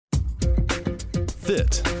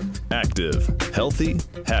Fit, active, healthy,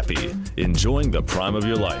 happy, enjoying the prime of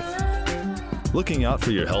your life. Looking out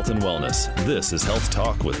for your health and wellness, this is Health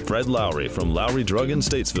Talk with Fred Lowry from Lowry Drug in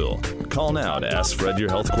Statesville. Call now to ask Fred your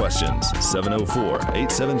health questions.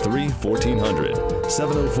 704-873-1400.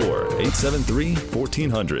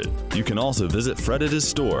 704-873-1400. You can also visit Fred at his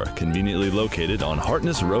store, conveniently located on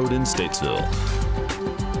Hartness Road in Statesville.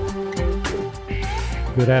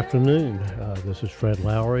 Good afternoon. This is Fred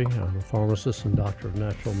Lowry. I'm a pharmacist and doctor of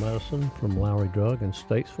natural medicine from Lowry Drug in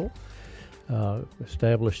Statesville.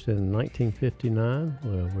 Established in 1959,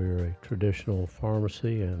 we're a traditional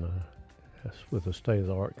pharmacy and with a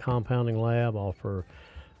state-of-the-art compounding lab, offer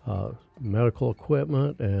medical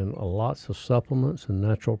equipment and lots of supplements and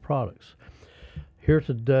natural products. Here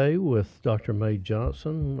today with Dr. Mae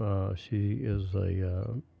Johnson. She is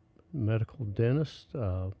a medical dentist,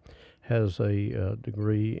 has a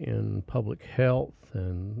degree in public health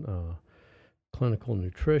and clinical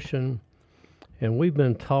nutrition. And we've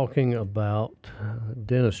been talking about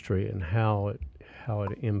dentistry and how it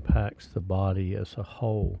impacts the body as a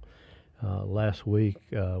whole. Last week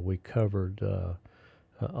we covered a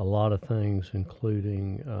lot of things,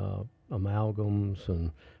 including amalgams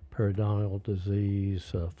and periodontal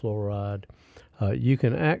disease, fluoride. You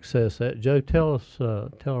can access that. Joe, tell us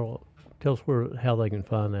how they can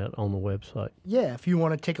find that on the website. Yeah, if you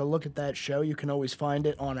want to take a look at that show, you can always find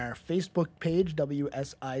it on our Facebook page,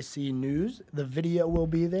 WSIC News. The video will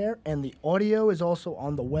be there, and the audio is also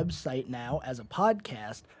on the website now as a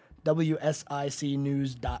podcast,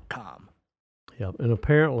 WSICnews.com. Yeah, and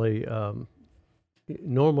apparently,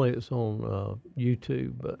 normally it's on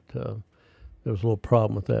YouTube, but there was a little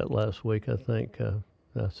problem with that last week. I think I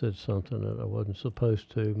said something that I wasn't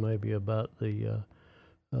supposed to, maybe about the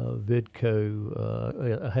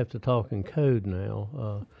VidCo, I have to talk in code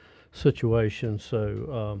now, situation.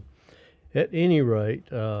 So at any rate,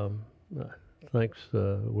 thanks.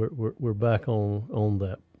 We're back on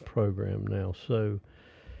that program now. So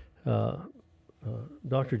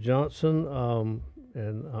Dr. Johnson,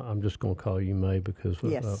 and I'm just going to call you Mae because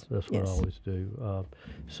that's what I always do.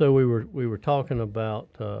 So we were talking about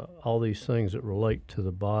all these things that relate to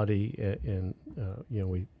the body, and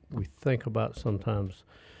we think about sometimes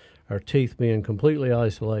our teeth being completely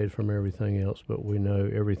isolated from everything else, but we know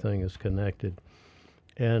everything is connected.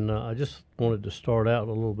 And I just wanted to start out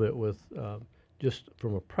a little bit with just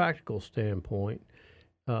from a practical standpoint.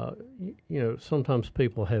 Sometimes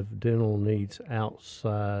people have dental needs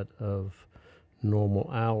outside of normal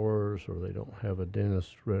hours, or they don't have a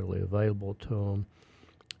dentist readily available to them,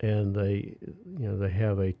 and they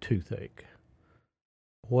have a toothache.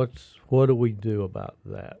 What do we do about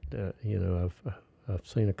that? I've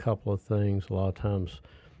seen a couple of things. A lot of times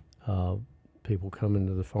people come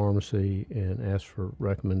into the pharmacy and ask for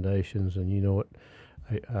recommendations, and you know what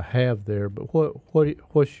I have there, but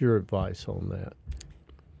what's your advice on that?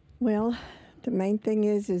 Well, the main thing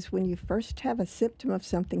is when you first have a symptom of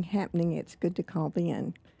something happening, it's good to call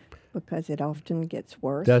in because it often gets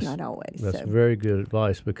worse, not always. That's very good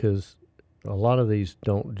advice, because a lot of these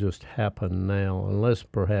don't just happen now unless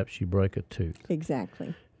perhaps you break a tooth.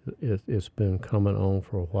 Exactly. It's been coming on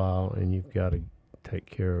for a while, and you've got to take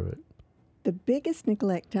care of it. The biggest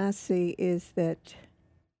neglect I see is that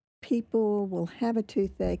people will have a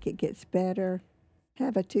toothache, it gets better,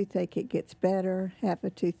 have a toothache, it gets better, have a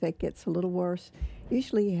toothache, gets a little worse.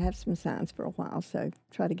 Usually you have some signs for a while, so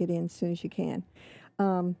try to get in as soon as you can.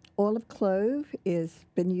 Oil of clove has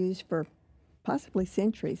been used for possibly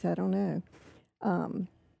centuries, I don't know.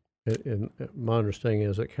 And my understanding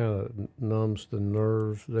is it kind of numbs the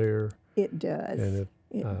nerves there. It does. And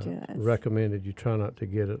it does. Recommended you try not to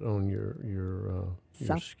get it on your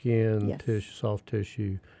skin, tissue, soft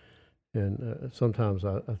tissue. And sometimes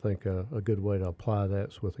I think a good way to apply that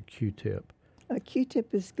is with a Q-tip. A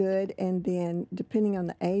Q-tip is good, and then depending on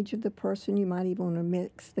the age of the person, you might even want to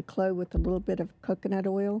mix the clove with a little bit of coconut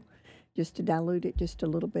oil just to dilute it just a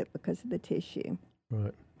little bit because of the tissue.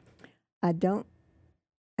 Right. I don't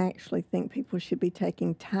actually think people should be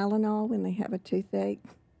taking Tylenol when they have a toothache,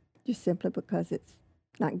 just simply because it's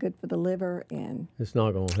not good for the liver, and it's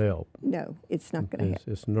not going to help. No, it's not going to help.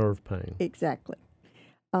 It's nerve pain. Exactly.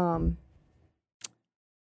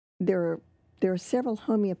 There are several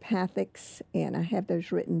homeopathics, and I have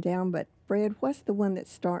those written down. But Fred, what's the one that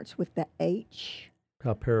starts with the H?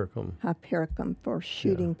 Hypericum. Hypericum for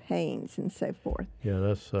shooting pains and so forth. Yeah,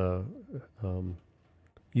 that's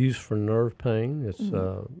used for nerve pain. It's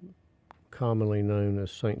commonly known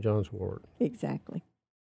as St. John's wort. Exactly.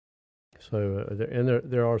 So,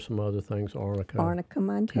 there are some other things. Arnica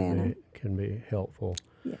montana can be helpful.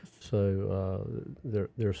 Yes. So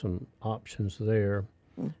there's some options there,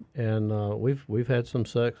 and we've had some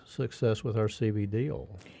success with our CBD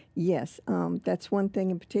oil. Yes, that's one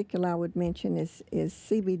thing in particular I would mention is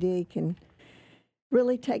CBD can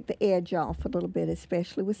really take the edge off a little bit,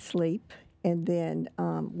 especially with sleep. And then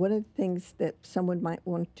one of the things that someone might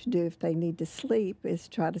want to do if they need to sleep is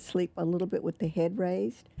try to sleep a little bit with the head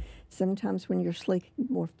raised. Sometimes when you're sleeping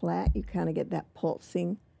more flat, you kind of get that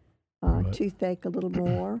pulsing toothache a little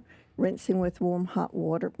more. Rinsing with warm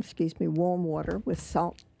water with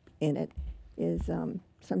salt in it is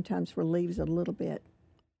sometimes relieves a little bit.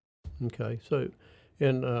 Okay, so,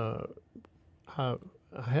 and I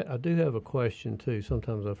do have a question too.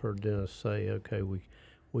 Sometimes I've heard dentists say, okay,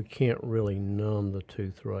 we can't really numb the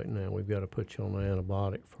tooth right now. We've got to put you on an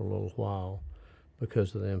antibiotic for a little while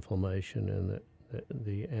because of the inflammation, and that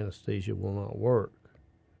the anesthesia will not work.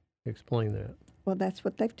 Explain that. Well, that's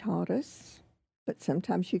what they've taught us, but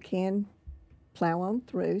sometimes you can plow on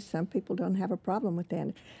through. Some people don't have a problem with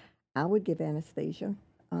that. I would give anesthesia.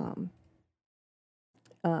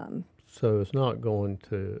 So it's not going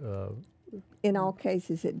to... in all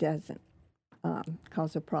cases, it doesn't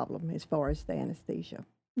cause a problem as far as the anesthesia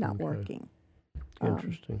not working.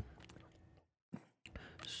 Interesting.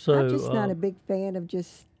 So I'm just not a big fan of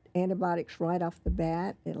just antibiotics right off the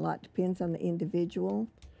bat. It a lot depends on the individual.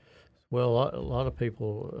 Well, a lot of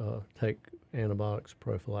people take antibiotics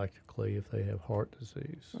prophylactically if they have heart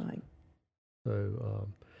disease. Right. So,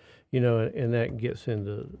 and that gets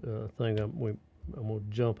into the thing I'm going to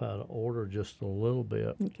jump out of order just a little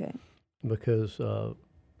bit. Okay. Because,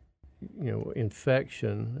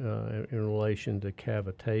 infection in relation to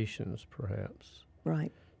cavitations, perhaps.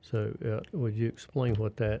 Right. So would you explain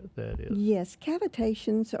what that is? Yes,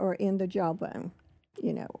 cavitations are in the jawbone,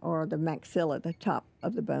 or the maxilla, the top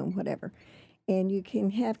of the bone, whatever. And you can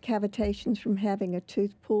have cavitations from having a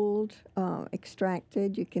tooth pulled,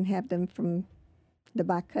 extracted. You can have them from the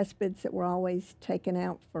bicuspids that were always taken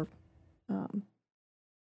out for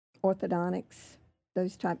orthodontics,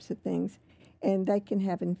 those types of things. And they can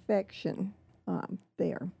have infection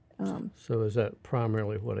there. So is that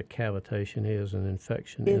primarily what a cavitation is, an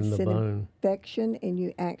infection in the bone? It's an infection, and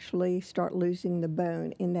you actually start losing the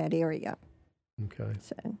bone in that area. Okay.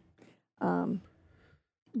 So,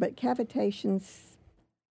 but cavitations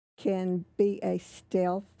can be a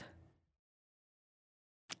stealth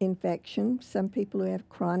infection. Some people who have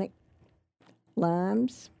chronic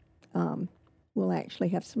limes will actually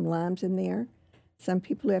have some limes in there. Some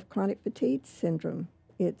people who have chronic fatigue syndrome,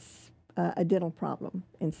 it's a dental problem,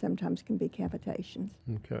 and sometimes can be cavitations.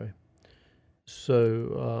 Okay.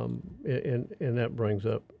 So, and that brings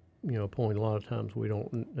up, a point. A lot of times we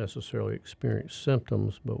don't necessarily experience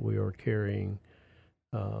symptoms, but we are carrying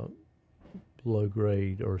low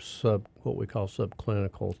grade or what we call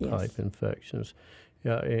subclinical type infections.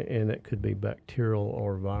 Yeah, and it could be bacterial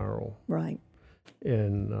or viral. Right.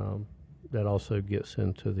 And that also gets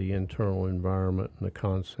into the internal environment and the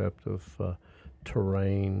concept of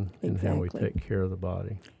terrain and how we take care of the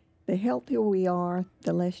body. The healthier we are,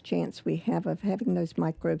 the less chance we have of having those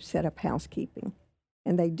microbes set up housekeeping.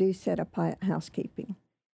 And they do set up housekeeping.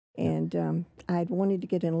 And I'd wanted to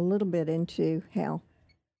get in a little bit into how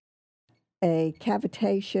a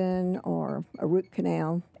cavitation or a root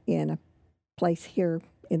canal in a place here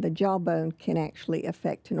in the jawbone can actually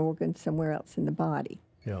affect an organ somewhere else in the body.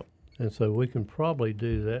 Yeah, and so we can probably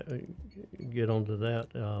do that, get onto that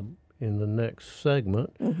in the next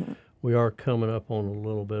segment. Mm-hmm. We are coming up on a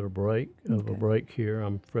little bit of a break here.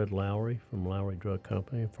 I'm Fred Lowry from Lowry Drug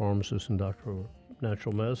Company, a pharmacist and doctor of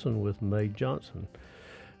natural medicine with Mae Johnson.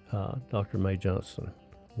 Dr. Mae Johnson.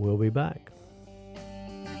 We'll be back.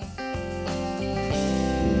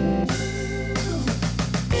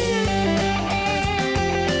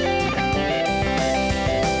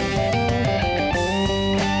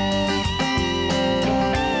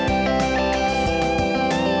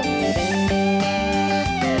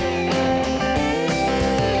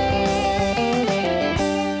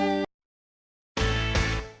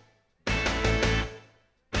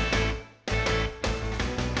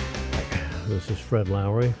 This is Fred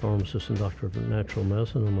Lowry, pharmacist and doctor of natural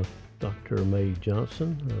medicine. I'm with Dr. Mae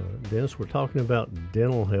Johnson. Dennis, we're talking about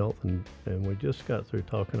dental health, and we just got through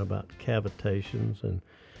talking about cavitations and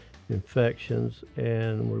infections,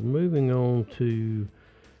 and we're moving on to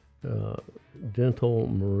dental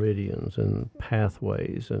meridians and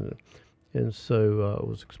pathways. And so it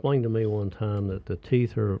was explained to me one time that the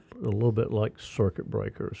teeth are a little bit like circuit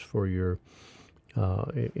breakers for your,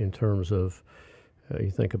 in terms of, you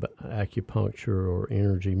think about acupuncture or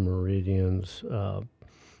energy meridians.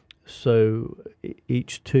 So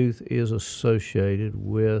each tooth is associated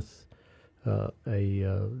with a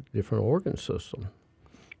different organ system.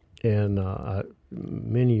 And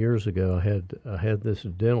many years ago, I had this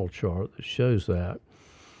dental chart that shows that.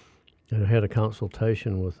 And I had a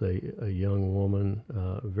consultation with a young woman,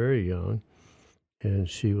 very young, and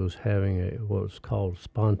she was having what was called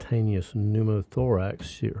spontaneous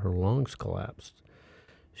pneumothorax. Her lungs collapsed.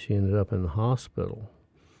 She ended up in the hospital.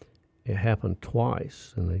 It happened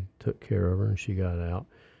twice, and they took care of her, and she got out.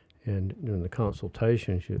 And during the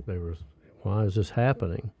consultation, they were, why is this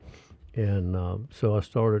happening? And so I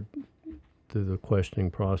started through the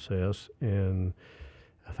questioning process, and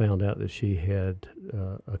I found out that she had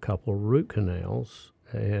a couple of root canals,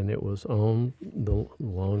 and it was on the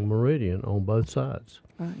lung meridian on both sides,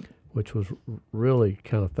 Right. which was really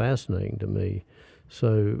kind of fascinating to me.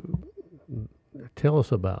 So tell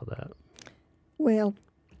us about that. Well,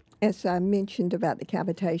 as I mentioned about the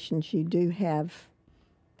cavitations, you do have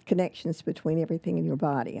connections between everything in your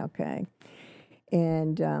body, okay?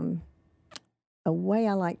 And a way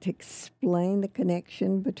I like to explain the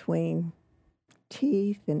connection between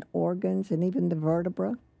teeth and organs and even the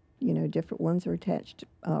vertebra, different ones are attached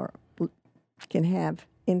or can have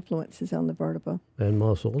influences on the vertebra. And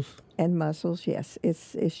muscles. And muscles, yes.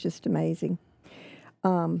 It's just amazing.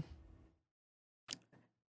 But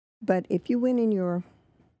if you went in your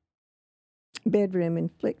bedroom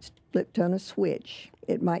and flipped on a switch,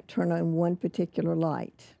 it might turn on one particular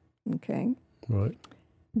light, okay? Right.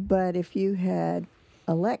 But if you had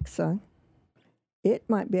Alexa, it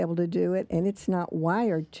might be able to do it, and it's not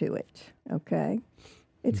wired to it, okay?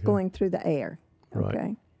 It's going through the air, okay?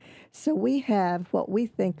 Right. So we have what we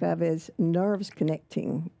think of as nerves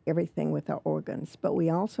connecting everything with our organs, but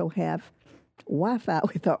we also have Wi-Fi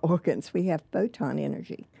with our organs. We have photon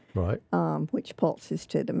energy, Right. which pulses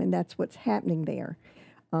to them, and that's what's happening there.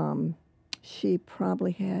 She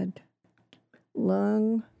probably had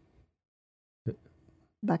lung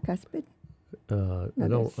bicuspid. I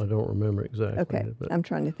don't remember exactly. Okay, But I'm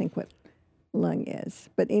trying to think what lung is.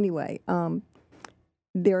 But anyway,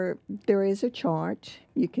 there is a chart.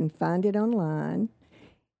 You can find it online,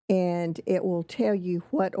 and it will tell you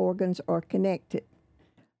what organs are connected.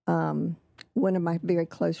 One of my very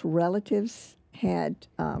close relatives had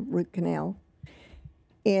root canal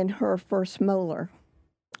in her first molar,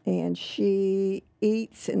 and she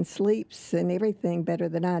eats and sleeps and everything better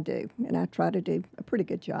than I do, and I try to do a pretty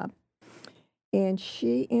good job. And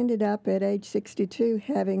she ended up at age 62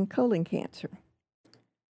 having colon cancer.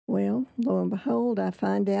 Well, lo and behold, I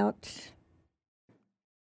find out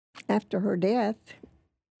after her death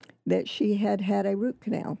that she had had a root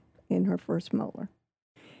canal in her first molar.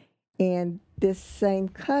 And this same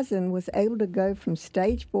cousin was able to go from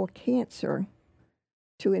stage 4 cancer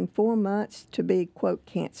to in 4 months to be, quote,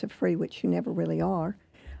 cancer-free, which you never really are.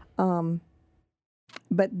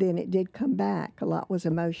 But then it did come back. A lot was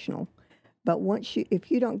emotional. But if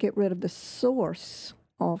you don't get rid of the source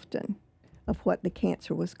often of what the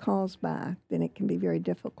cancer was caused by, then it can be very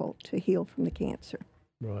difficult to heal from the cancer.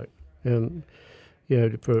 Right. And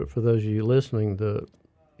for those of you listening,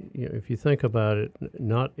 if you think about it,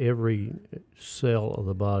 not every cell of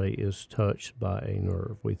the body is touched by a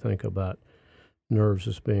nerve. We think about nerves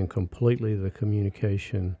as being completely the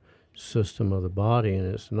communication system of the body,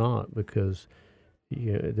 and it's not, because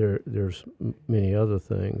there's many other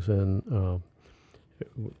things, and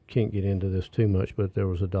can't get into this too much, but there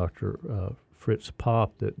was a Dr. Fritz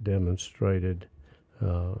Popp that demonstrated,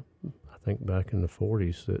 I think back in the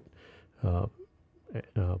 40s, that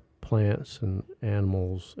plants and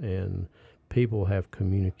animals and people have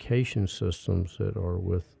communication systems that are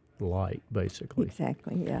with light, basically.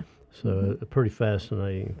 Exactly, yeah. So a pretty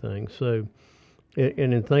fascinating thing. So,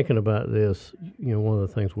 and in thinking about this, one of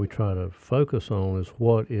the things we try to focus on is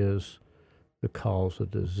what is the cause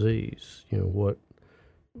of disease. And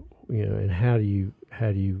how do you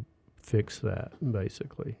fix that,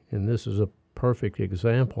 basically? And this is a perfect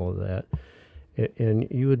example of that. And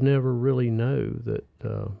you would never really know that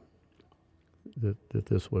that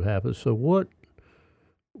this would happen. So what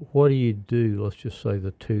do you do? Let's just say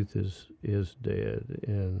the tooth is dead,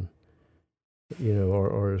 and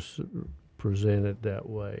or is presented that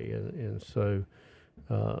way, and so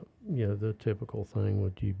the typical thing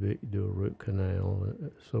would do a root canal.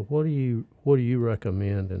 So what do you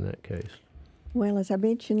recommend in that case? Well, as I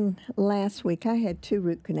mentioned last week, I had 2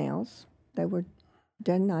 root canals. They were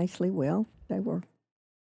done nicely well. They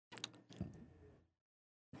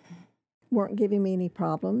weren't giving me any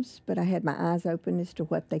problems, but I had my eyes open as to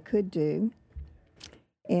what they could do.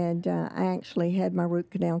 And I actually had my root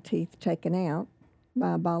canal teeth taken out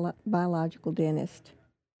by a biological dentist.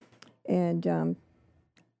 And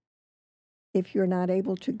if you're not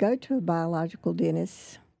able to go to a biological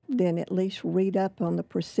dentist, then at least read up on the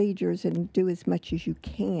procedures and do as much as you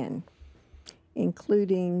can,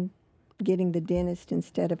 including getting the dentist,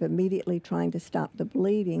 instead of immediately trying to stop the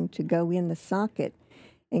bleeding, to go in the socket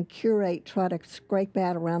and curate, try to scrape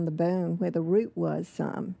out around the bone where the root was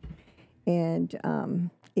some, and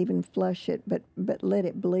even flush it, but let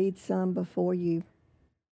it bleed some before you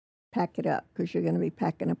pack it up, because you're going to be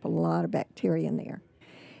packing up a lot of bacteria in there.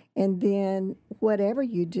 And then whatever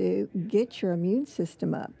you do, get your immune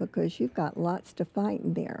system up, because you've got lots to fight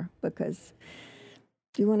in there. Because,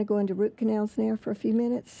 do you want to go into root canals now for a few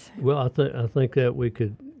minutes? Well, I think that we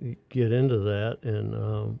could get into that,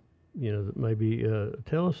 and maybe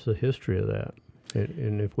tell us the history of that.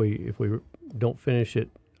 And if we don't finish it,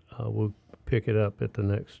 we'll pick it up at the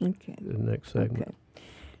next segment. Okay.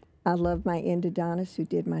 I love my endodontist who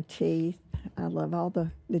did my teeth. I love all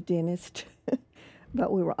the dentists.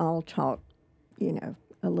 But we were all taught, a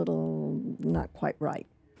little not quite right,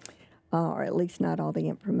 or at least not all the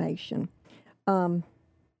information.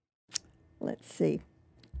 Let's see.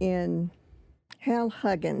 In Hal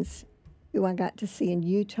Huggins, who I got to see in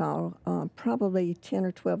Utah probably 10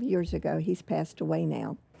 or 12 years ago, he's passed away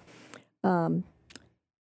now. And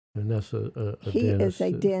that's a he dentist. Is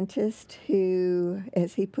a dentist who,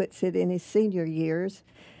 as he puts it, in his senior years,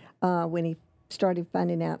 when he started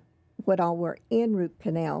finding out what all were in root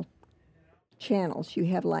canal channels. You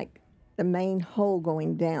have like the main hole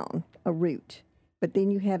going down a root, but then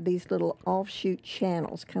you have these little offshoot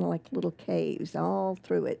channels, kind of like little caves all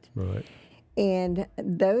through it. Right. And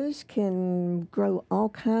those can grow all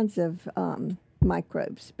kinds of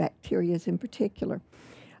microbes, bacteria in particular.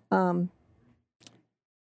 The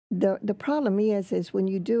problem is when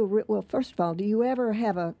you do well, first of all, do you ever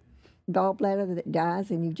have a gallbladder that dies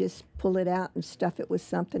and you just pull it out and stuff it with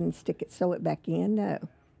something and sew it back in? No,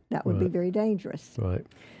 that would be very dangerous. Right.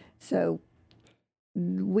 So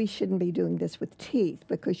we shouldn't be doing this with teeth,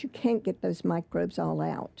 because you can't get those microbes all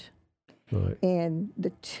out. Right. And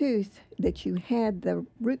the tooth that you had the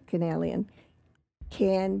root canal in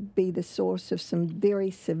can be the source of some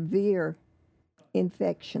very severe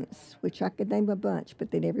infections, which I could name a bunch,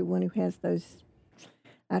 but then everyone who has those,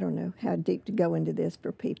 I don't know how deep to go into this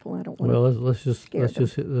for people. I don't want to. Well, let's just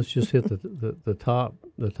hit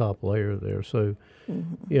the top layer there. So,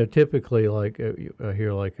 typically, like I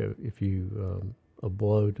hear, like if you a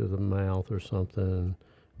blow to the mouth or something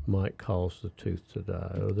might cause the tooth to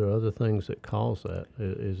die. Are there other things that cause that?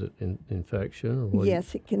 Is it infection? Or what?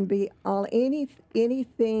 Yes, it can be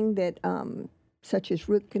anything that such as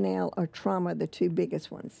root canal or trauma, the two biggest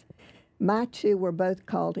ones. My two were both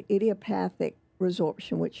called idiopathic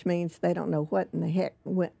resorption, which means they don't know what in the heck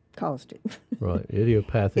caused it. Right.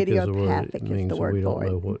 Idiopathic is the word. It means the word we don't for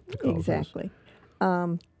know it. what the cause exactly.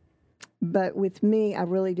 But with me, I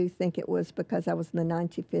really do think it was because I was in the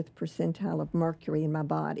 95th percentile of mercury in my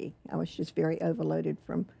body. I was just very overloaded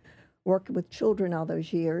from working with children all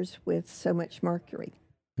those years with so much mercury.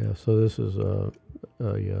 Yeah, so this is a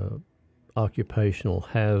occupational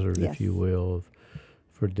hazard, yes. if you will,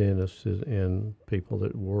 for dentists and people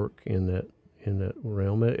that work in that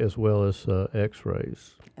realm, as well as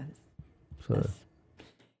X-rays. Yes. So,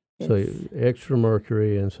 so extra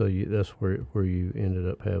mercury, and so that's where you ended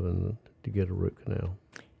up having to get a root canal.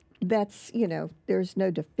 That's, there's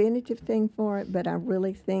no definitive thing for it, but I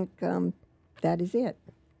really think that is it,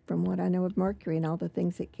 from what I know of mercury and all the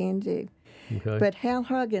things it can do. Okay. But Hal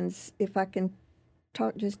Huggins, if I can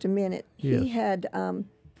talk just a minute, yes. He had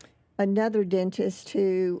another dentist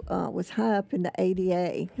who was high up in the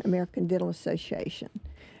ADA, American Dental Association,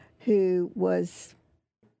 who was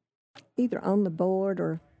either on the board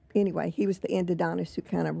or, anyway, he was the endodontist who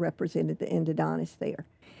kind of represented the endodontist there.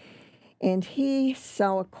 And he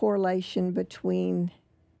saw a correlation between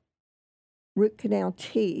root canal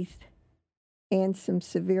teeth and some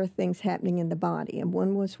severe things happening in the body. And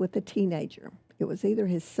one was with a teenager. It was either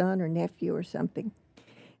his son or nephew or something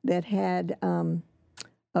that had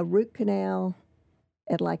a root canal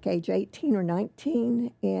at like age 18 or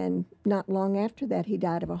 19, and not long after that, he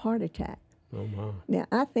died of a heart attack. Oh, my. Now,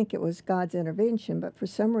 I think it was God's intervention, but for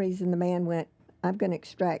some reason the man went, I'm going to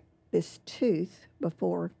extract this tooth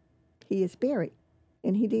before he is buried.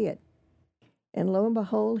 And he did. And lo and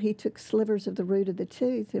behold, he took slivers of the root of the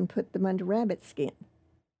tooth and put them under rabbit skin.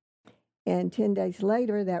 And 10 days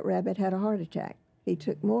later, that rabbit had a heart attack. He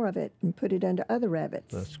took more of it and put it under other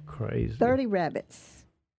rabbits. That's crazy. 30 rabbits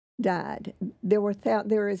died.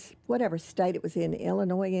 There is whatever state it was in,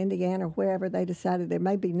 Illinois, Indiana, or wherever, they decided there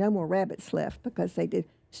may be no more rabbits left because they did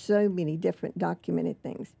so many different documented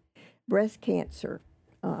things. Breast cancer,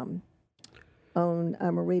 on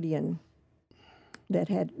a Meridian that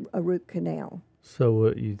had a root canal.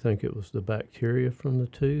 So you think it was the bacteria from the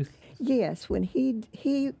tooth? Yes, when he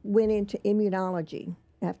went into immunology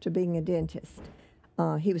after being a dentist.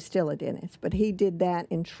 He was still a dentist, but he did that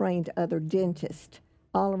and trained other dentists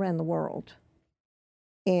all around the world.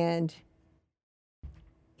 And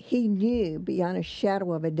he knew beyond a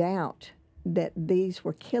shadow of a doubt that these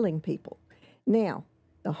were killing people. Now,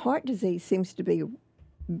 the heart disease seems to be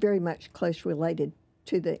very much close related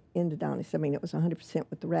to the endodontics. I mean, it was 100%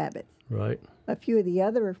 with the rabbits. Right. A few of the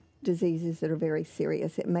other diseases that are very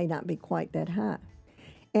serious, it may not be quite that high.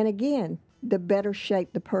 And again, the better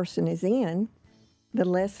shape the person is in, the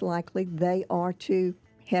less likely they are to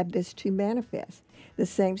have this to manifest. The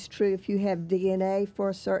same's true if you have DNA for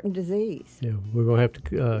a certain disease. Yeah, we're going to have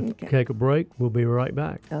to take a break. We'll be right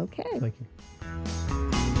back. Okay. Thank you.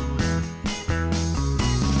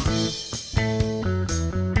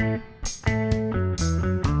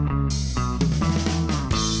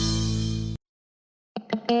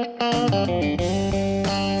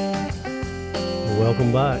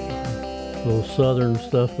 Welcome back. A little southern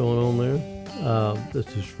stuff going on there. This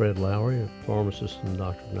is Fred Lowry, a pharmacist and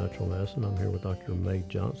doctor of natural medicine. I'm here with Dr. Mae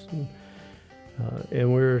Johnson,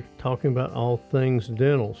 and we're talking about all things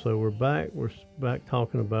dental. So we're back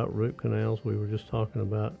talking about root canals. We were just talking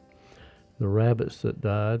about the rabbits that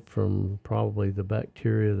died from probably the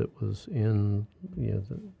bacteria that was in,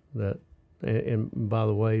 that. And by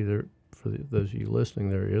the way, for those of you listening,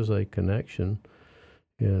 there is a connection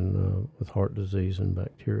with heart disease and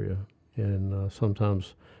bacteria, and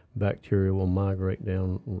sometimes bacteria will migrate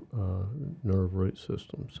down nerve root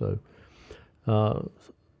system. So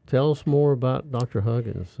tell us more about Dr.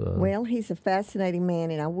 Huggins. Well, he's a fascinating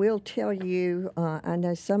man, and I will tell you, I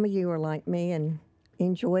know some of you are like me and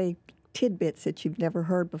enjoy tidbits that you've never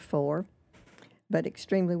heard before, but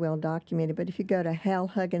extremely well documented. But if you go to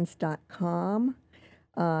halhuggins.com,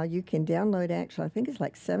 you can download, actually, I think it's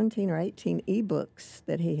like 17 or 18 ebooks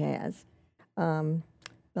that he has.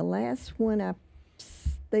 The last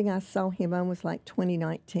thing I saw him on was like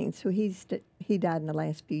 2019, so he died in the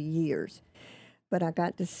last few years. But I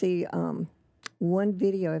got to see one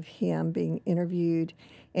video of him being interviewed,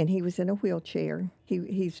 and he was in a wheelchair.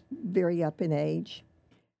 He's very up in age,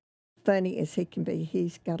 funny as he can be.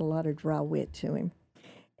 He's got a lot of dry wit to him.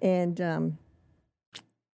 And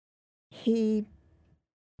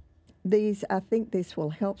I think this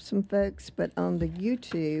will help some folks, but on the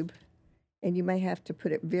YouTube, and you may have to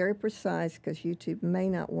put it very precise because YouTube may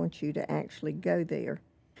not want you to actually go there.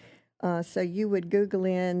 So you would Google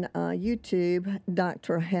in YouTube,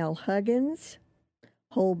 Dr. Hal Huggins,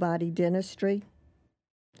 whole body dentistry,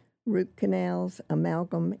 root canals,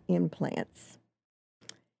 amalgam implants.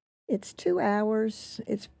 It's 2 hours.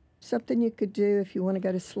 It's something you could do if you want to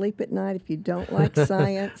go to sleep at night, if you don't like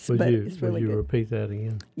science, but it's really good. Would you repeat that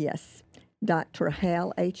again? Yes. Dr.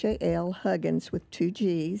 Hal, H-A-L, Huggins with 2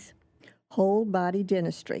 G's, whole body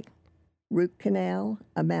dentistry, root canal,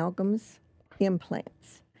 amalgams,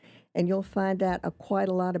 implants. And you'll find out quite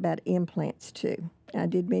a lot about implants, too. I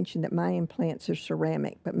did mention that my implants are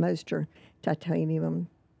ceramic, but most are titanium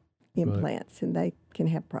implants, right, and they can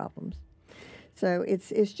have problems. So it's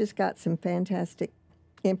just got some fantastic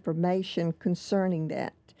information concerning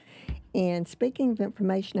that. And speaking of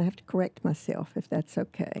information, I have to correct myself, if that's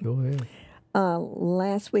okay. Go ahead.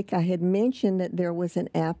 Last week I had mentioned that there was an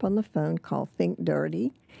app on the phone called Think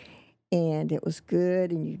Dirty, and it was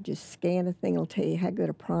good, and you just scan the thing, it'll tell you how good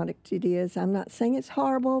a product it is. I'm not saying it's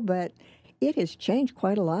horrible, but it has changed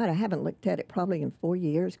quite a lot. I haven't looked at it probably in 4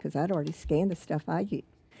 years because I'd already scanned the stuff I use.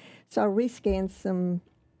 So I rescanned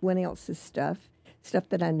someone else's stuff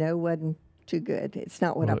that I know wasn't too good. It's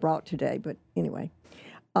not what I brought today, but anyway.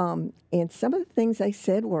 And some of the things they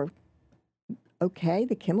said were okay.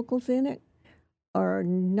 The chemicals in it are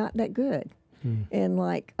not that good. And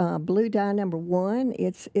like blue dye number 1,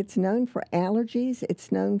 it's known for allergies.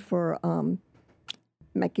 It's known for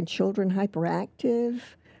making children hyperactive,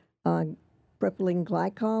 propylene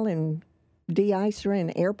glycol and de-icer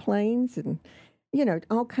in airplanes, and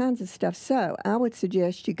all kinds of stuff. So I would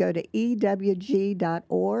suggest you go to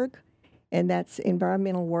ewg.org, and that's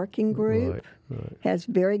Environmental Working Group. Right. Has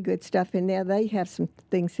very good stuff in there. They have some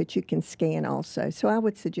things that you can scan also. So I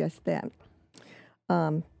would suggest that.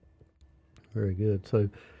 Very good. So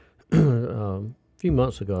a few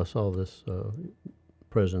months ago, I saw this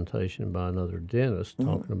presentation by another dentist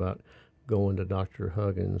talking about going to Dr.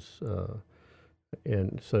 Huggins,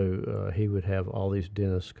 and so he would have all these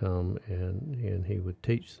dentists come and he would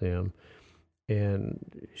teach them.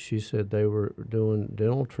 And she said they were doing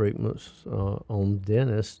dental treatments on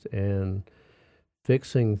dentists and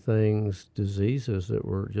fixing things, diseases that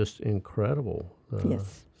were just incredible.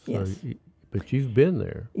 Yes, So yes. but you've been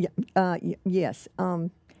there. Yeah, yes.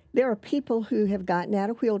 There are people who have gotten out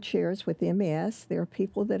of wheelchairs with MS. There are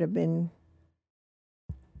people that have did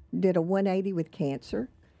a 180 with cancer.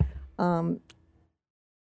 You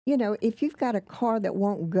know, if you've got a car that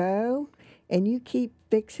won't go and you keep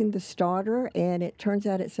fixing the starter and it turns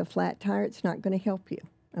out it's a flat tire, it's not going to help you,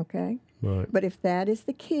 okay? Right. But if that is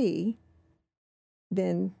the key,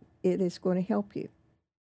 then it is going to help you.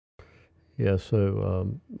 Yeah,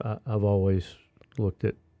 so I've always looked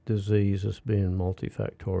at disease as being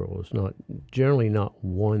multifactorial. It's not generally not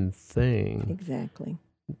one thing. Exactly.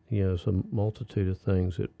 You know, it's a multitude of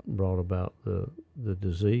things that brought about the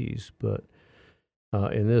disease. But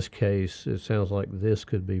in this case, it sounds like this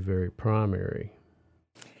could be very primary.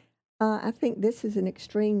 I think this is an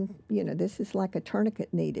extreme, you know, this is like a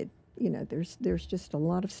tourniquet needed. You know, there's just a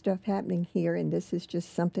lot of stuff happening here, and this is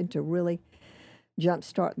just something to really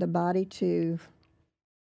jumpstart the body to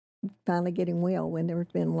finally getting well when there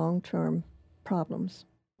have been long-term problems.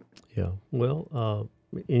 Yeah. Well,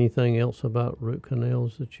 anything else about root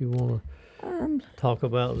canals that you want to talk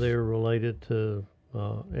about there related to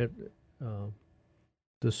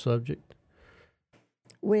this subject?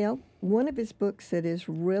 Well, one of his books that is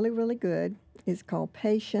really, really good is called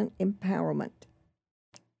Patient Empowerment.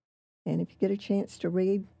 And if you get a chance to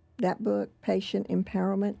read that book, Patient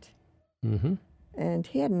Empowerment, Mm-hmm. and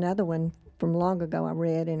he had another one from long ago I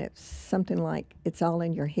read, and it's something like It's All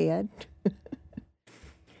in Your Head.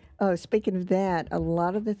 Oh, speaking of that, a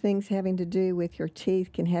lot of the things having to do with your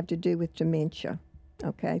teeth can have to do with dementia.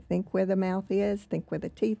 Okay, think where the mouth is, think where the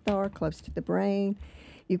teeth are, close to the brain.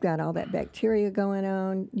 You've got all that bacteria going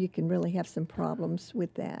on. You can really have some problems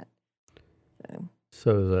with that.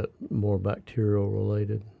 So is that more bacterial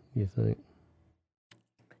related, you think?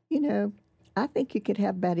 You know, I think you could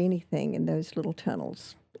have about anything in those little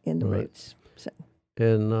tunnels in the Right. roots. So,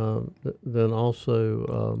 And then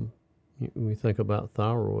also, we think about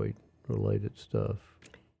thyroid related stuff.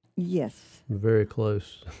 yes, Very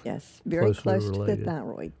close. yes, very Closely close to the related.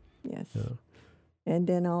 thyroid. Yes. Yeah. And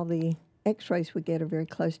then all the x-rays we get are very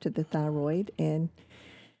close to the thyroid. And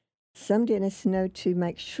some dentists know to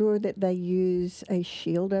make sure that they use a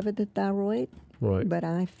shield over the thyroid. Right. But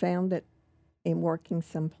I found that in working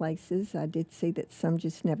some places, I did see that some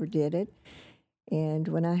just never did it. And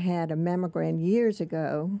when I had a mammogram years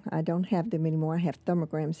ago, I don't have them anymore. I have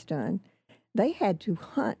thermograms done. They had to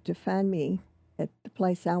hunt to find me at the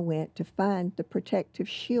place I went to find the protective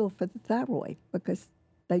shield for the thyroid because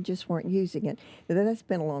they just weren't using it. That's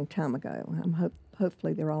been a long time ago.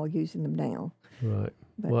 Hopefully they're all using them now. Right.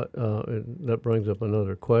 But- That brings up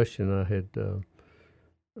another question. I had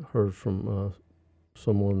heard from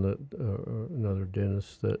someone that another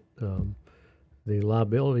dentist that the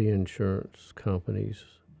liability insurance companies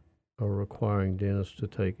are requiring dentists to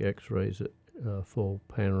take X-rays, full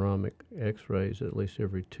panoramic X-rays, at least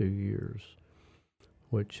every 2 years.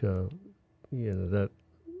 Which that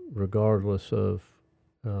regardless of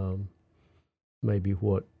maybe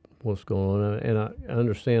what's going on, and I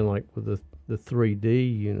understand like with the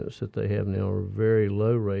 3D units that they have now are very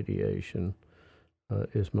low radiation,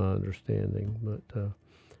 is my understanding. But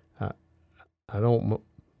I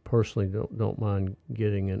personally don't mind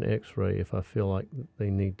getting an X-ray if I feel like they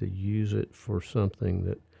need to use it for something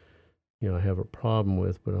that I have a problem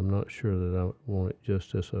with, but I'm not sure that I want it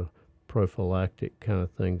just as a prophylactic kind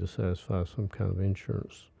of thing to satisfy some kind of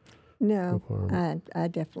insurance. No, requirement. I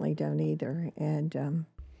definitely don't either. And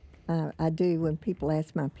I do when people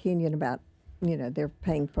ask my opinion about, they're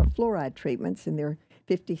paying for fluoride treatments and they're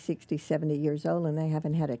 50, 60, 70 years old and they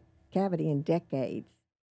haven't had a cavity in decades,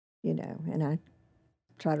 and I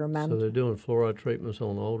try to remind So them. they're doing fluoride treatments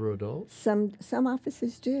on older adults? Some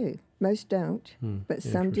offices do. Most don't, but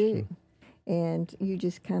some do. Interesting. And you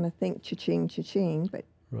just kind of think cha-ching, cha-ching, but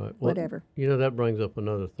Right. Well, whatever. that brings up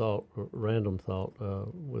another thought, random thought,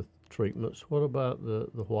 with treatments. What about the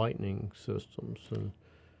whitening systems? And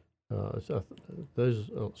those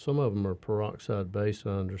some of them are peroxide based,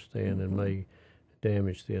 I understand, and may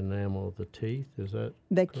damage the enamel of the teeth. Is that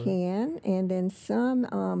They correct? can, and then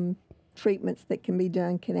some treatments that can be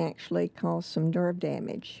done can actually cause some nerve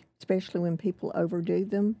damage, especially when people overdo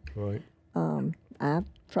them. Right. I've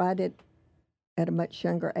tried it at a much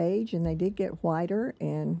younger age, and they did get whiter,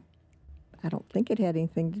 and I don't think it had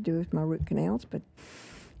anything to do with my root canals, but,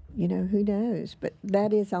 who knows? But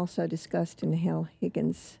that is also discussed in the Hal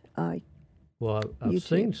Higgins. Well, I've YouTube.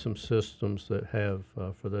 seen some systems that have,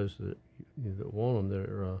 for those that want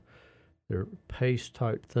them, they're paste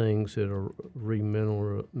type things that are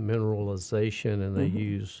remineralization, and they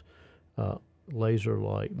use laser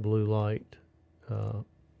light, blue light.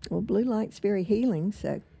 Well, blue light's very healing,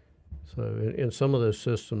 so. So, and some of those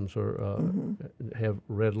systems are have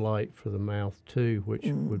red light for the mouth too, which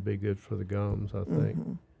would be good for the gums, I think.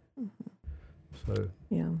 So,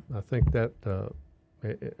 Yeah. I think that,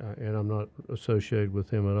 and I'm not associated with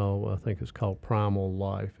them at all. I think it's called Primal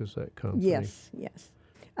Life. Is that company? Yes.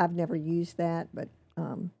 I've never used that, but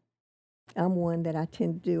I'm one that I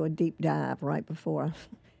tend to do a deep dive right before I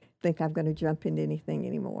think I'm going to jump into anything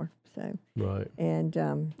anymore. So. Right.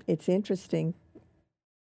 And it's interesting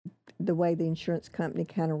the way the insurance company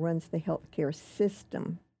kind of runs the healthcare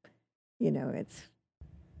system. You know, it's.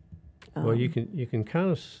 Well, you can kind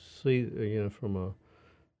of see, from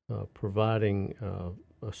providing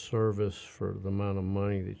a service for the amount of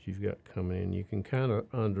money that you've got coming in, you can kind of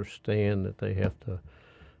understand that they have to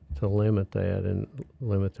limit that and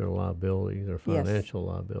limit their liability, their financial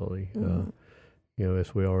liability.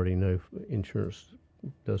 As we already know, insurance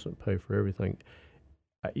doesn't pay for everything.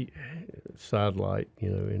 Sidelight,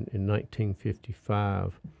 in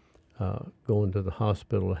 1955, going to the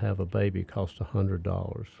hospital to have a baby cost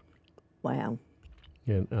 $100. Wow.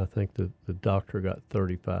 And I think the doctor got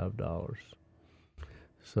 $35.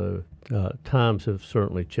 So times have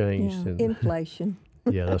certainly changed. Yeah, inflation.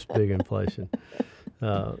 Yeah, that's big inflation.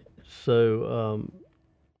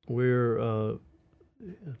 We're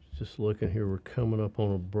just looking here. We're coming up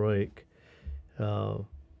on a break. I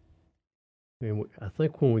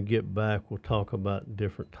think when we get back, we'll talk about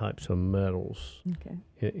different types of metals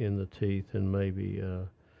in the teeth, and maybe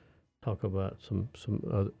talk about some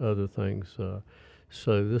other things.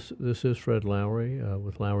 So this is Fred Lowry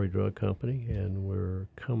with Lowry Drug Company, and we're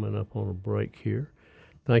coming up on a break here.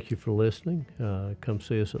 Thank you for listening. Come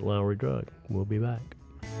see us at Lowry Drug. We'll be back.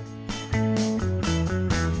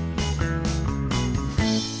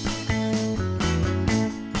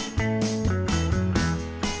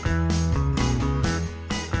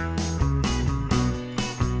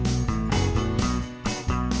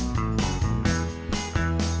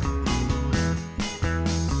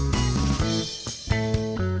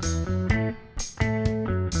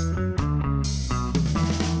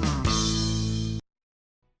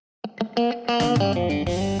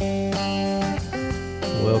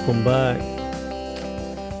 Welcome back.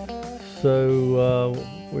 So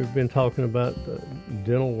we've been talking about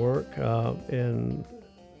dental work, and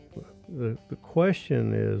the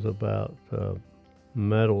question is about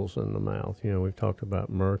metals in the mouth. We've talked about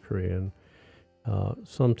mercury, and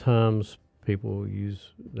sometimes people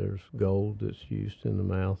there's gold that's used in the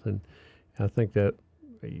mouth, and I think that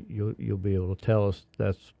you'll be able to tell us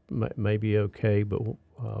that's maybe okay, but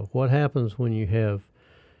what happens when you have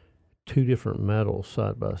two different metals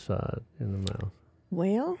side by side in the mouth?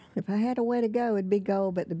 Well, if I had a way to go, it'd be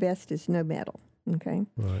gold, but the best is no metal. Okay.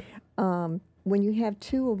 Right. When you have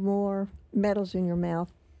two or more metals in your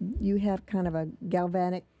mouth, you have kind of a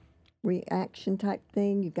galvanic reaction type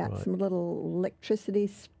thing. You've got some little electricity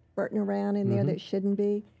spurting around in there that shouldn't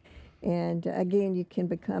be. And again, you can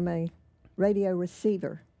become a radio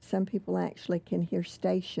receiver. Some people actually can hear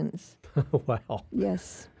stations. Wow.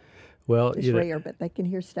 Yes. Well, it's rare, but they can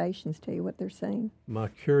hear stations tell you what they're saying. My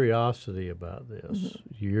curiosity about this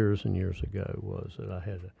years and years ago was that I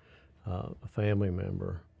had a family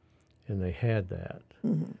member, and they had that.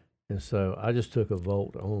 And so I just took a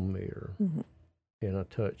volt ohm meter, and I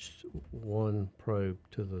touched one probe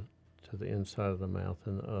to the inside of the mouth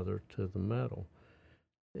and the other to the metal.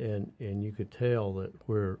 And you could tell that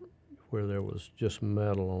where there was just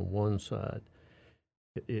metal on one side,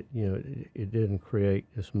 it didn't create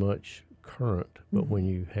as much current, but when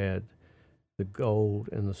you had the gold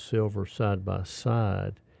and the silver side by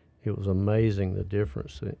side, it was amazing the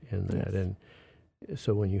difference in that. Yes. And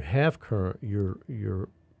so when you have current, you're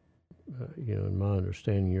in my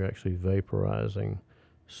understanding, you're actually vaporizing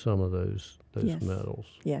some of those metals.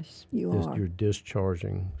 Yes, you are. You're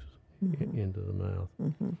discharging into the mouth.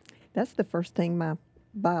 That's the first thing my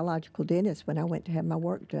biological dentist, when I went to have my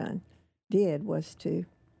work done, did, was to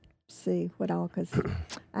see what all, because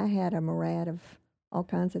I had a myriad of all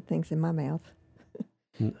kinds of things in my mouth.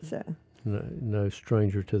 So no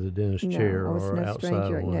stranger to the dentist chair or no outside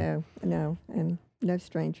stranger, of one. No, and no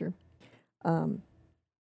stranger.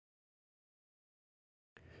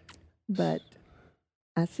 But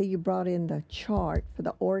I see you brought in the chart for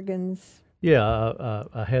the organs. Yeah,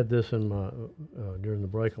 I had this in my during the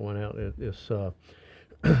break I went out. It's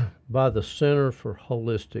by the Center for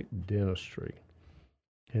Holistic Dentistry,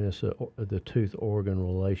 and it's the tooth organ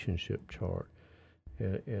relationship chart,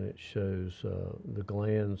 and it shows the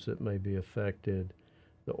glands that may be affected,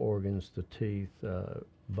 the organs, the teeth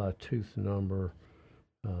by tooth number,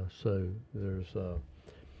 So there's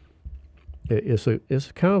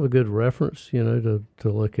it's kind of a good reference, to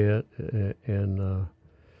look at, and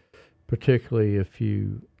particularly if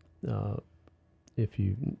you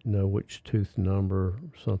know which tooth number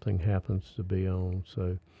something happens to be on.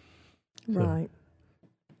 So Right.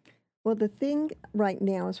 Well, the thing right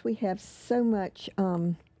now is we have so much,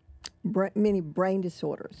 many brain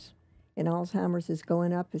disorders, and Alzheimer's is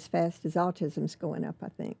going up as fast as autism's going up, I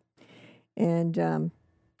think. And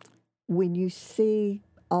when you see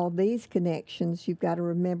all these connections, you've got to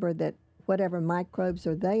remember that whatever microbes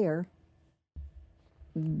are there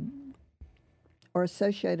are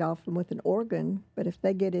associated often with an organ, but if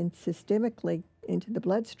they get in systemically into the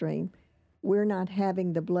bloodstream, we're not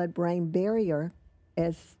having the blood-brain barrier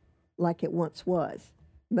as like it once was.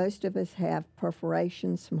 Most of us have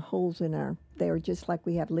perforations, some holes in they're just like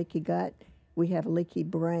we have leaky gut, we have leaky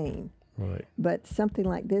brain. right, But something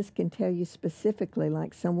like this can tell you specifically,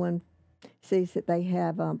 like someone sees that they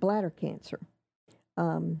have bladder cancer.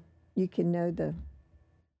 You can know the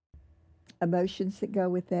emotions that go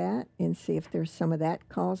with that and see if there's some of that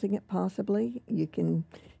causing it possibly. You can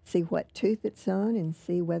see what tooth it's on and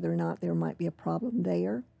see whether or not there might be a problem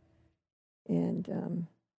there. And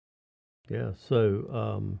yeah.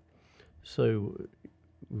 So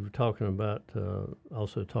we were talking about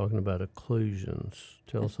also talking about occlusions.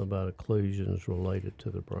 Tell us about occlusions related to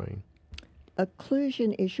the brain.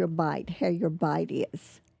 occlusion is your bite, how your bite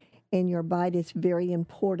is. And your bite is very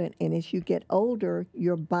important. And as you get older,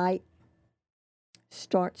 your bite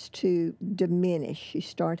starts to diminish. You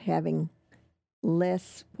start having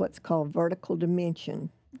less what's called vertical dimension.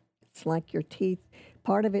 It's like your teeth.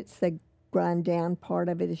 Part of it's they grind down, part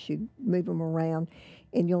of it is you move them around.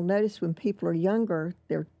 And you'll notice when people are younger,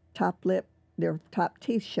 their top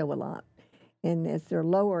teeth show a lot. And as they're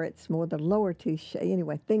lower, it's more the lower teeth.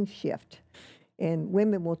 Anyway, things shift. And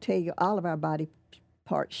women will tell you all of our body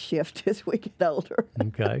parts shift as we get older.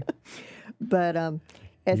 Okay. But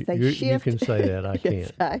as they shift, you can say that. I yes,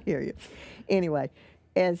 can't. I hear you. Anyway,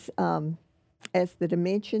 as the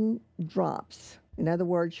dimension drops, in other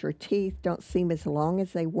words, your teeth don't seem as long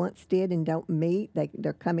as they once did and don't meet.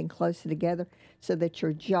 They're coming closer together, so that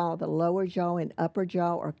your jaw, the lower jaw and upper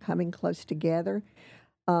jaw, are coming close together.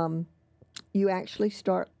 You actually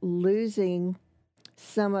start losing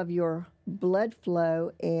some of your blood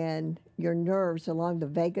flow and your nerves along the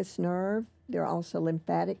vagus nerve. There are also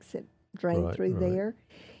lymphatics that drain through there.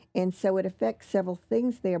 And so it affects several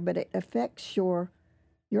things there, but it affects your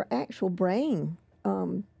actual brain,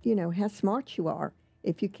 how smart you are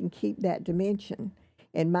if you can keep that dimension.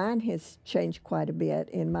 And mine has changed quite a bit.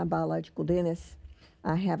 In my biological dentist,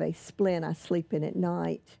 I have a splint I sleep in at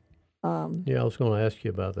night. Yeah, I was going to ask you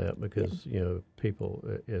about that because, people,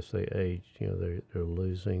 as they age, they're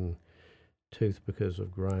losing tooth because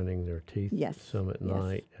of grinding their teeth some at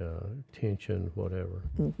night, tension, whatever.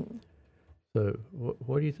 Mm-hmm. So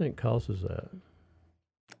what do you think causes that?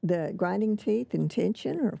 The grinding teeth and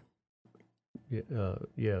tension, or?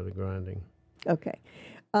 Yeah, the grinding. Okay.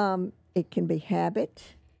 It can be habit.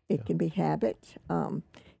 It can be habit.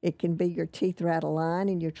 It can be your teeth are out of line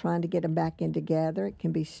and you're trying to get them back in together. It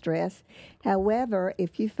can be stress. However,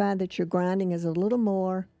 if you find that your grinding is a little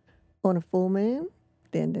more on a full moon,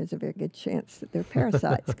 then there's a very good chance that they're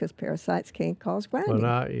parasites, because parasites can cause grinding.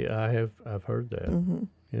 Well, I've heard that. Mm-hmm.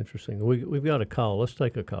 Interesting. We've got a call. Let's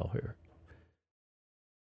take a call here.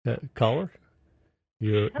 Caller,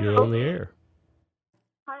 you're on the air.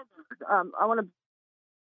 Hi there. I want to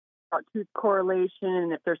about tooth correlation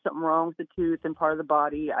and if there's something wrong with the tooth and part of the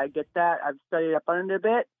body. I get that. I've studied up on it a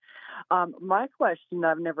bit. My question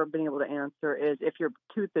I've never been able to answer is, if your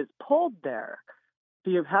tooth is pulled there,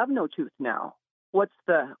 do you have no tooth now? What's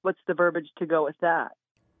the verbiage to go with that?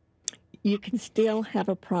 You can still have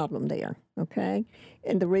a problem there, okay?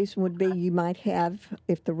 And the reason would be you might have,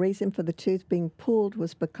 if the reason for the tooth being pulled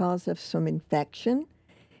was because of some infection,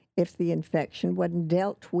 if the infection wasn't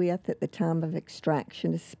dealt with at the time of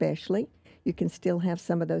extraction especially, you can still have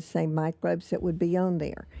some of those same microbes that would be on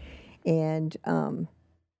there. And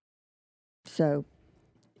so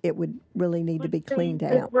it would really need to be cleaned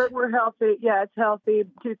out. We're healthy. Yeah, it's healthy.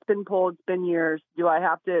 Tooth's been pulled. It's been years. Do I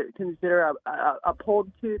have to consider a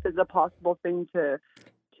pulled tooth as a possible thing to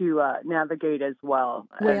navigate as well?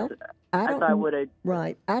 Well, I would.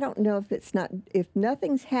 Right. I don't know if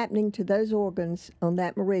nothing's happening to those organs on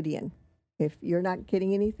that meridian, if you're not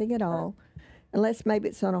getting anything at all, unless maybe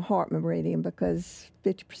it's on a heart meridian, because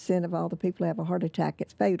 50% of all the people who have a heart attack,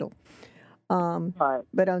 it's fatal.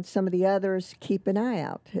 But on some of the others, keep an eye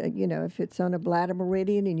out. If it's on a bladder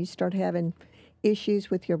meridian and you start having issues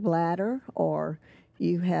with your bladder, or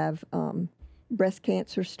you have breast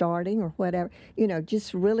cancer starting or whatever,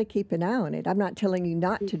 just really keep an eye on it. I'm not telling you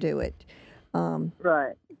not to do it.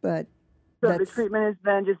 Right. But so the treatment is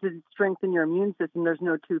then just to strengthen your immune system. There's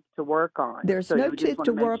no tooth to work on. There's so no tooth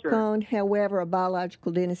to work on. However, a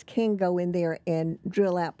biological dentist can go in there and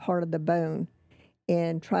drill out part of the bone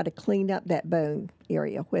and try to clean up that bone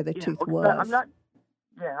area where the tooth was. I'm not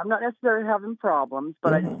necessarily having problems,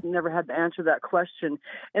 but I just never had to answer that question.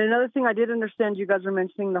 And another thing I did understand, you guys were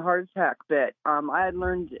mentioning the heart attack bit. I had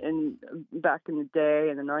learned back in the day,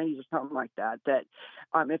 in the 90s or something like that,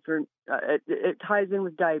 if you're, it ties in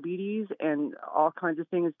with diabetes and all kinds of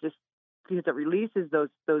things, just because it releases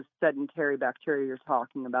those sedentary bacteria you're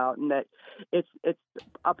talking about, and that it's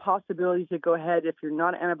a possibility to go ahead, if you're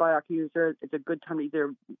not an antibiotic user, it's a good time to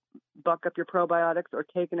either buck up your probiotics or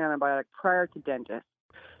take an antibiotic prior to dentist,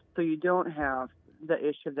 so you don't have the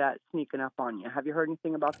issue of that sneaking up on you. Have you heard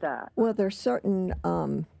anything about that? Well, there's certain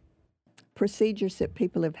procedures that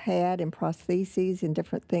people have had and prostheses and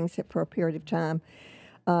different things that for a period of time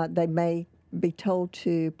they may be told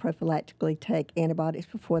to prophylactically take antibiotics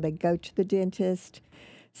before they go to the dentist.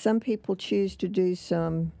 Some people choose to do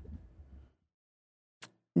some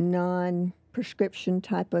non-prescription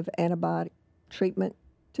type of antibiotic treatment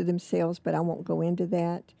to themselves, but I won't go into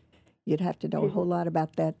that. You'd have to know a whole lot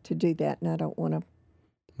about that to do that, and I don't want to.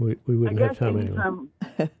 We wouldn't have time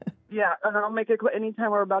anyway. Yeah, and I'll make it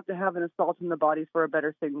anytime we're about to have an assault in the body for a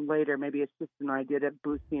better thing later. Maybe it's just an idea to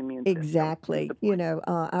boost the immune system. Exactly.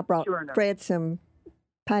 I brought Fred some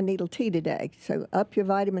pine needle tea today. So up your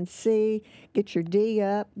vitamin C, get your D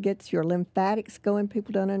up, gets your lymphatics going.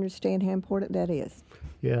 People don't understand how important that is.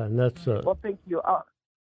 Yeah, and that's... well, thank you.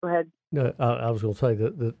 Go ahead. No, I was going to say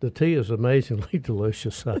that the tea is amazingly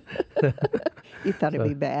delicious. You thought it'd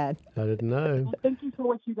be bad. I didn't know. Well, thank you for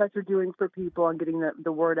what you guys are doing for people and getting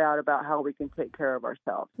the word out about how we can take care of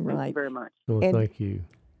ourselves. Right. Thank you very much. Well, thank you.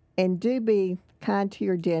 And do be kind to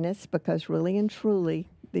your dentist, because really and truly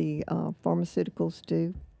the pharmaceuticals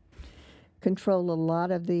do control a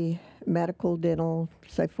lot of the medical, dental,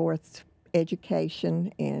 so forth,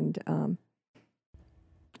 education. And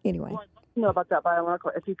anyway. Well, know about that biological,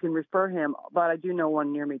 if you can refer him, but I do know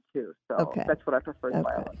one near me too, so that's what I prefer. The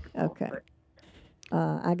biological. Okay.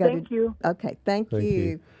 Thank you. Okay, thank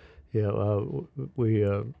you. Yeah,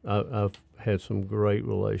 I've had some great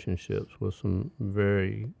relationships with some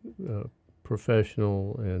very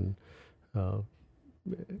professional and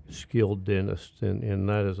skilled dentists, and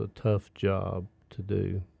that is a tough job to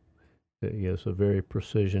do. It's a very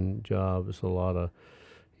precision job. It's a lot of,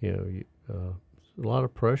 a lot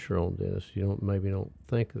of pressure on dentists. You maybe don't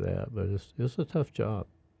think of that, but it's a tough job.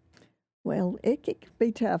 Well, it can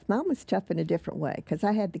be tough. Mine was tough in a different way because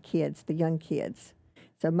I had the young kids.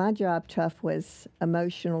 So my job tough was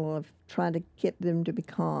emotional, of trying to get them to be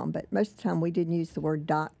calm. But most of the time we didn't use the word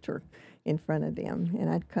doctor in front of them.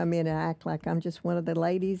 And I'd come in and act like I'm just one of the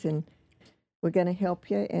ladies and we're going to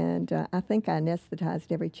help you. And I think I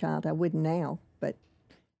anesthetized every child. I wouldn't now, but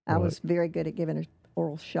I was very good at giving an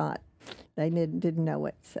oral shot. They didn't know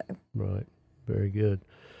it. So. Right. Very good.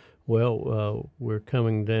 Well, we're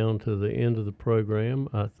coming down to the end of the program.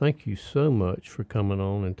 Thank you so much for coming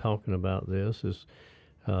on and talking about this.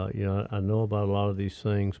 I know about a lot of these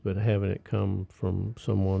things, but having it come from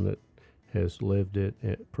someone that has lived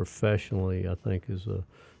it professionally, I think is a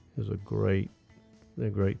great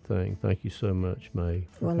thing. Thank you so much, May.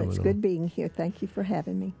 Well, it's good being here. Thank you for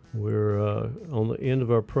having me. We're on the end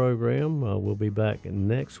of our program. We'll be back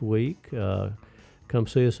next week. Come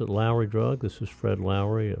see us at Lowry Drug. This is Fred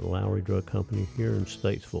Lowry at Lowry Drug Company here in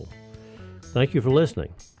Statesville. Thank you for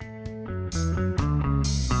listening.